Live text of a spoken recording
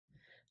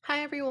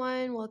Hi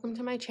everyone, welcome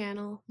to my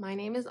channel. My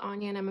name is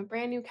Anya and I'm a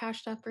brand new cash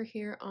stuffer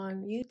here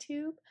on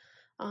YouTube.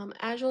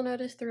 As you'll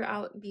notice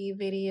throughout the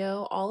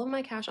video, all of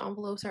my cash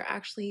envelopes are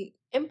actually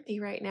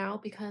empty right now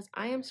because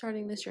I am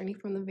starting this journey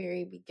from the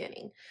very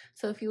beginning.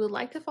 So if you would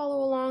like to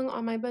follow along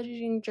on my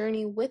budgeting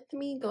journey with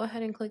me, go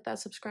ahead and click that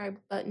subscribe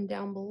button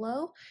down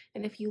below.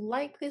 And if you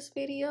like this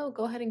video,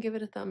 go ahead and give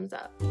it a thumbs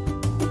up.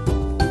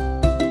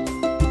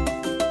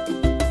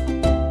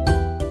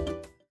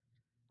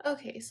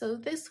 Okay, so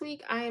this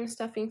week I am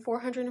stuffing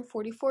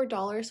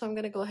 $444, so I'm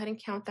going to go ahead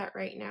and count that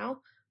right now.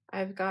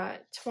 I've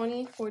got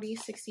 20, 40,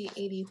 60,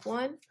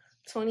 81,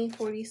 20,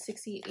 40,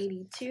 60,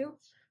 82,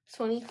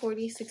 20,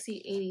 40,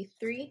 60,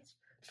 83,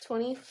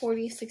 20,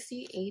 40,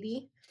 60,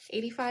 80,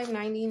 85,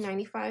 90,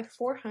 95,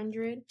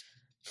 400,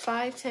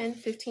 5, 10,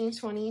 15,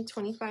 20,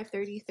 25,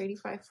 30,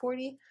 35,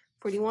 40,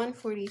 41,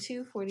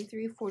 42,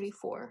 43,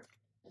 44.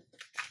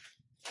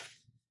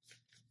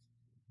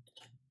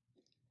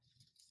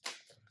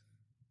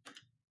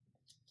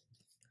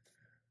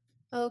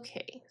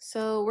 Okay,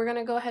 so we're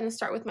gonna go ahead and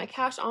start with my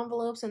cash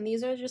envelopes, and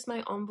these are just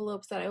my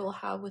envelopes that I will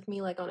have with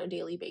me like on a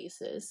daily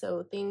basis.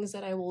 So things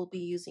that I will be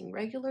using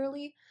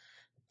regularly.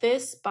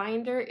 This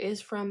binder is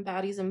from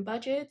Baddies and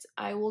Budgets.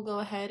 I will go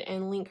ahead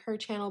and link her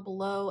channel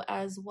below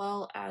as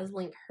well as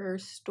link her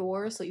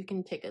store so you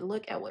can take a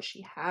look at what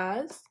she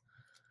has.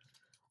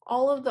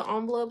 All of the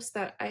envelopes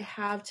that I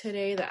have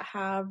today that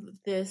have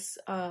this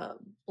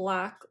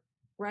black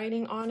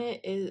writing on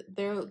it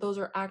those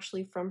are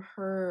actually from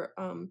her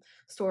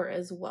store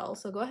as well,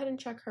 so go ahead and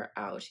check her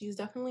out. She's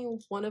definitely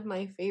one of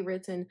my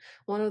favorites and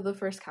one of the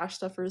first cash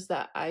stuffers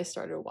that I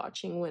started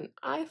watching when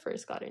I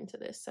first got into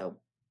this. So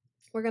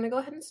we're gonna go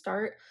ahead and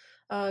start.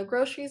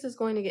 Groceries is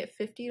going to get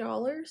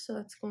 $50, so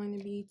that's going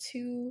to be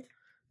 2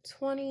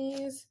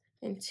 20s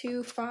and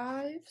 2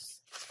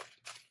 5s,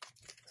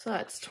 so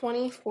that's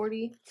 20,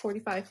 40,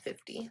 45,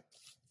 50.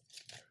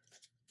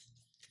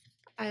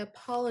 I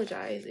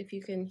apologize if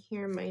you can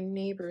hear my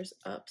neighbors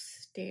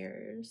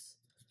upstairs.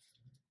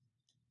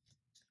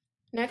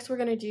 Next, we're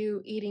going to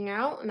do eating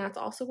out, and that's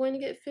also going to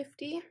get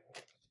 50.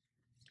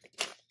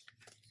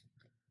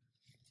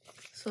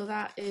 So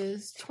that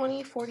is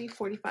 20, 40,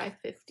 45,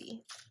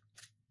 50.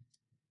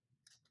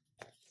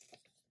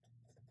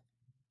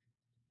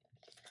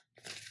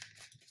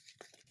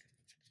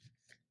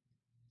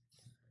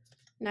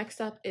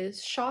 Next up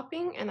is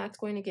shopping, and that's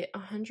going to get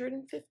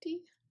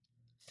 150.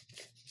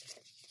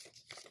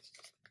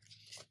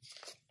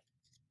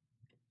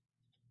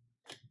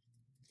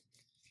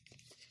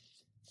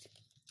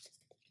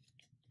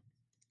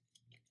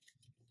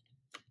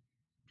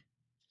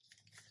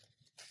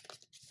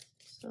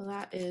 So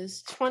that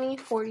is 20,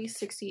 40,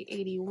 60,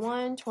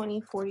 81,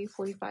 20, 40,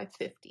 45,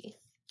 50.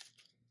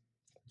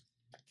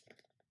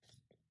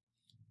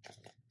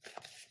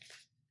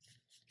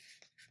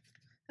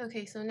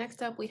 Okay, so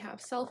next up we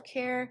have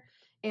self-care,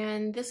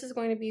 and this is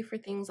going to be for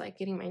things like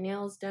getting my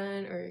nails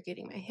done or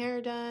getting my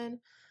hair done.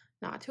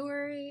 Not to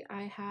worry,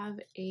 I have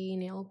a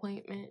nail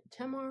appointment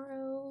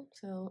tomorrow,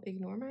 so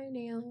ignore my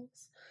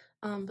nails.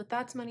 But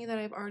that's money that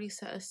I've already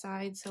set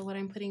aside, so what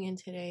I'm putting in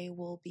today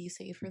will be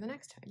saved for the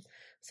next time.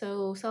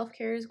 So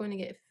self-care is going to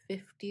get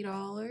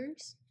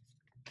 $50.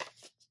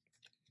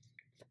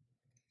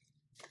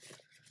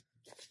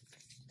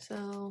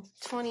 So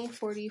 20,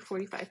 40,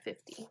 45,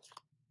 50.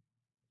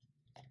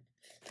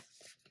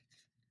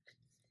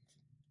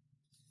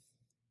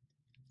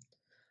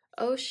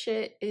 Oh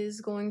shit is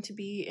going to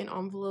be an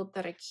envelope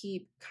that I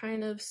keep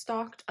kind of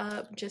stocked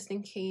up just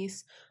in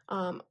case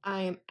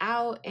I'm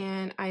out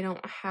and I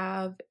don't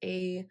have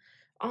a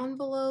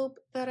envelope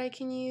that I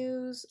can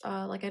use,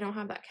 like I don't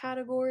have that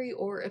category,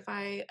 or if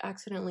I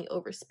accidentally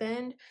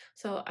overspend.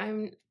 So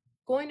I'm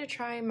going to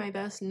try my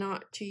best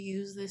not to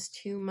use this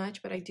too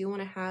much, but I do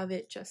want to have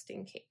it just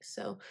in case.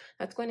 So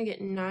that's going to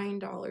get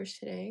 $9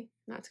 today.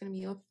 That's going to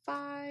be a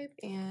 5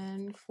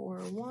 and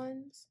 4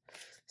 ones.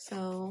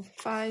 So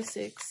 5,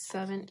 6,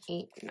 7,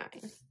 8, 9.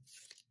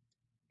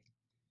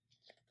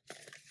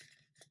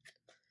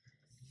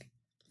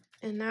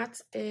 And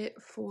that's it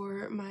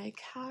for my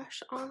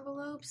cash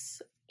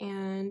envelopes.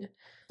 And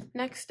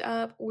next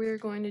up, we're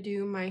going to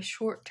do my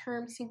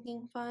short-term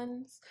sinking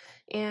funds.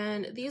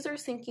 And these are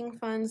sinking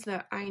funds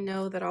that I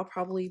know that I'll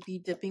probably be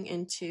dipping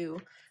into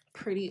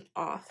pretty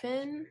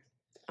often.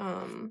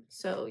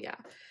 So yeah,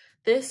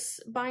 this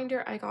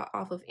binder I got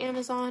off of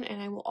Amazon,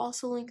 and I will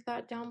also link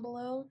that down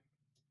below.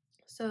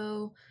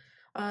 So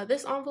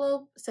this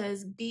envelope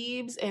says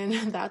Beebs,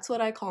 and that's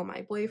what I call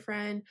my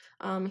boyfriend.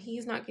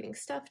 He's not getting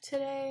stuffed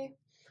today.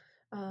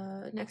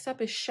 Next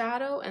up is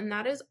Shadow, and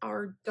that is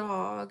our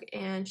dog,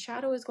 and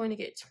Shadow is going to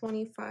get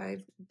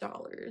 $25.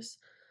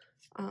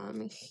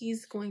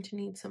 He's going to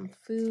need some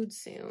food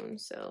soon,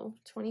 so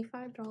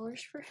 $25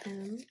 for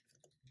him.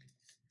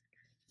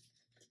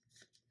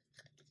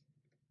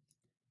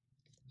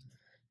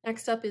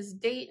 Next up is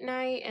date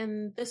night,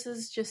 and this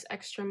is just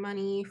extra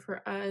money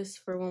for us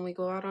for when we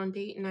go out on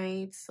date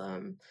nights,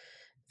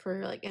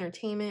 for like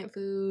entertainment,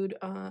 food,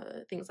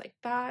 things like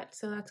that.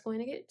 So that's going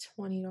to get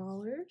 $20.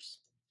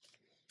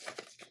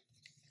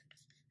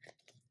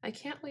 I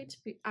can't wait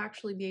to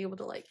actually be able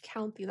to like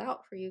count these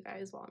out for you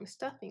guys while I'm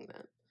stuffing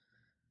them.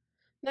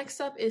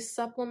 Next up is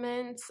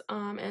supplements,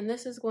 and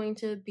this is going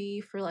to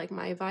be for like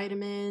my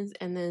vitamins,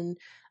 and then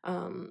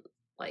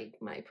like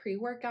my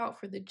pre-workout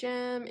for the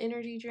gym,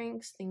 energy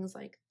drinks, things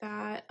like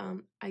that.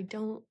 I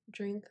don't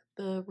drink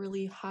the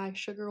really high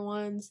sugar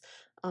ones.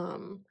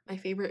 My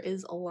favorite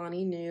is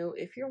Alani New.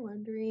 If you're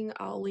wondering,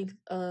 I'll link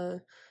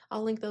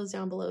those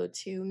down below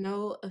too.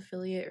 No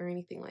affiliate or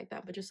anything like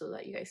that, but just so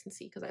that you guys can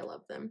see because I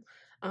love them.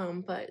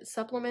 But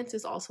supplements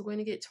is also going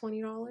to get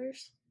 $20.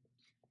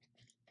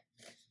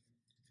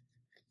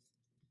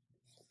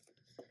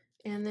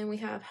 And then we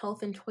have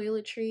health and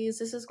toiletries.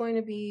 This is going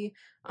to be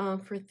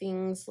for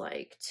things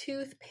like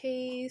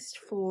toothpaste,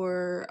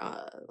 for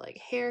like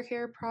hair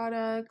care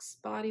products,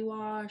 body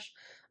wash,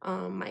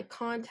 my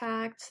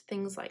contacts,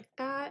 things like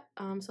that.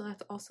 So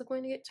that's also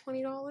going to get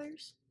 $20.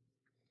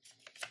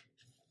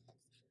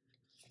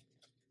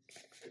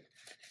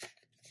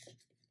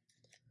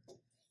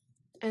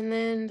 And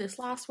then this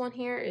last one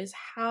here is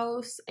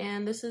house,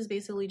 and this is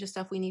basically just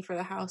stuff we need for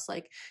the house,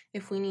 like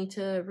if we need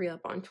to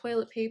re-up on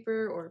toilet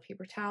paper or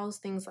paper towels,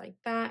 things like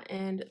that,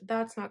 and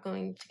that's not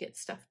going to get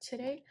stuffed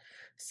today.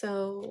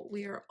 So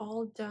we are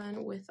all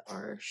done with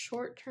our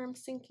short-term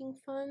sinking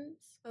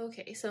funds.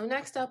 Okay, so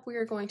next up we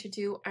are going to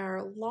do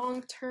our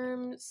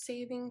long-term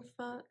sinking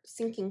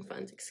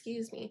funds,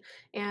 excuse me.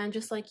 And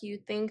just like you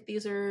think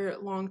these are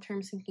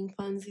long-term sinking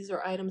funds, these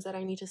are items that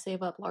I need to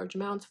save up large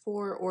amounts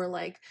for, or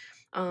like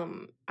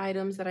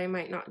items that I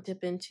might not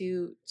dip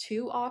into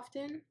too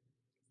often.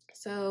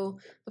 So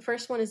the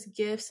first one is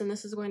gifts, and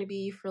this is going to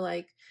be for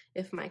like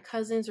if my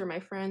cousins or my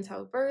friends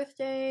have a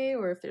birthday,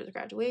 or if there's a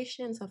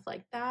graduation, stuff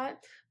like that.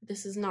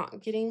 This is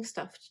not getting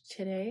stuffed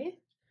today.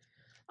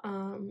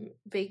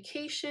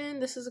 Vacation,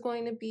 this is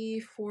going to be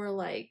for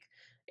like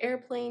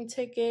airplane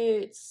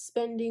tickets,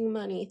 spending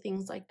money,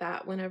 things like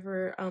that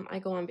whenever I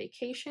go on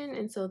vacation,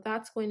 and so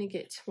that's going to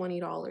get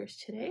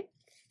 $20 today.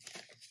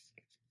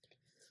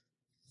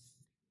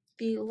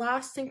 The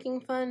last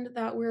sinking fund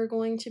that we're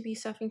going to be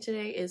stuffing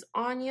today is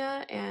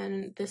Anya,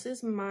 and this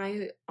is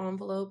my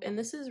envelope, and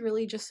this is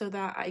really just so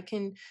that I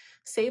can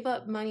save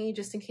up money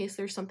just in case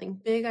there's something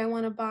big I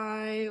want to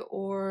buy,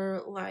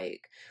 or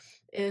like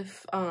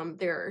if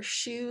there are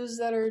shoes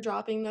that are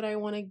dropping that I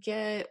want to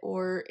get,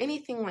 or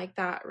anything like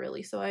that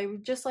really. So I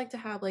would just like to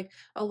have like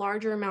a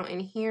larger amount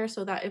in here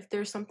so that if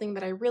there's something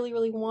that I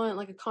really want,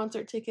 like a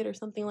concert ticket or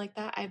something like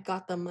that, I've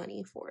got the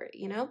money for it,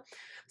 you know?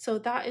 So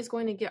that is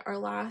going to get our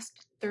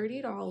last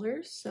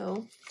 $30.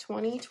 So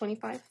 20,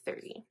 25,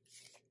 30.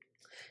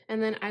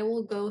 And then I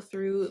will go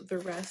through the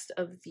rest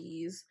of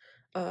these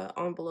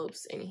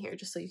envelopes in here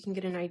just so you can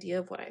get an idea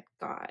of what I've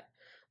got.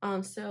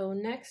 So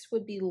next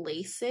would be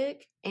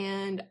LASIK,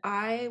 and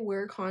I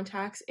wear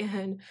contacts,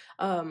 and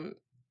I'm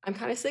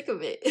kind of sick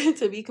of it,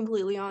 to be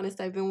completely honest.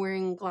 I've been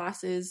wearing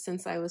glasses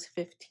since I was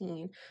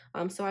 15.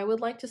 So I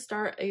would like to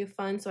start a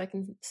fund so I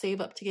can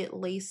save up to get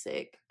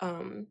LASIK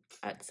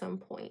at some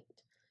point.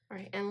 All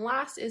right, and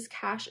last is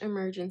cash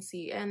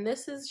emergency, and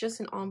this is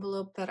just an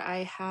envelope that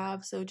I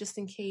have, so just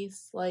in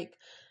case like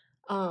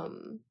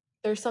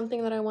there's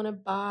something that I want to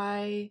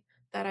buy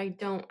that I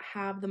don't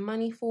have the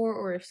money for,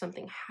 or if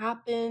something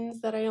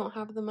happens that I don't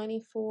have the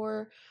money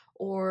for,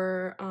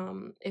 or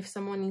if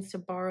someone needs to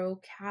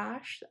borrow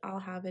cash, I'll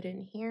have it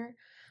in here.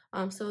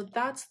 So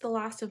that's the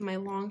last of my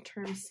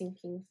long-term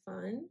sinking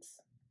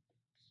funds.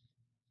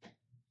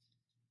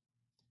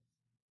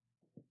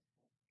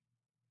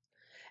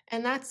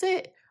 And that's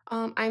it.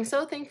 I'm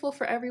so thankful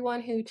for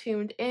everyone who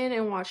tuned in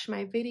and watched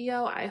my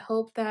video. I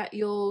hope that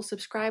you'll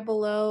subscribe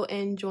below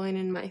and join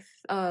in my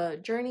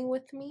journey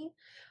with me.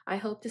 I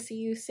hope to see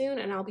you soon,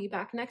 and I'll be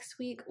back next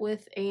week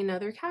with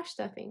another cash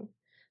stuffing.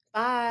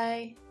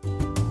 Bye!